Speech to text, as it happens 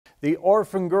The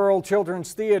Orphan Girl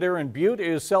Children's Theater in Butte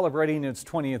is celebrating its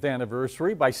 20th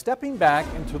anniversary by stepping back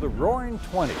into the roaring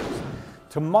 20s.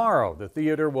 Tomorrow, the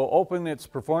theater will open its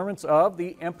performance of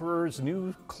The Emperor's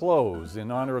New Clothes in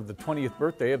honor of the 20th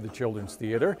birthday of the Children's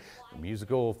Theater. The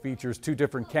musical features two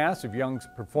different casts of young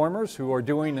performers who are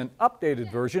doing an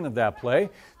updated version of that play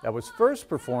that was first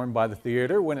performed by the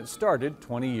theater when it started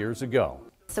 20 years ago.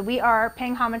 So we are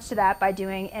paying homage to that by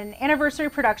doing an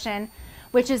anniversary production,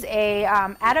 which is a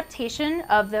adaptation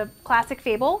of the classic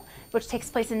fable, which takes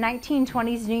place in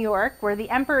 1920s New York, where the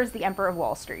emperor is the Emperor of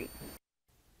Wall Street.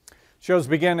 Shows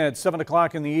begin at 7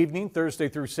 o'clock in the evening, Thursday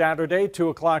through Saturday, 2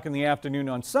 o'clock in the afternoon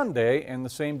on Sunday, and the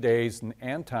same days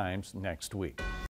and times next week.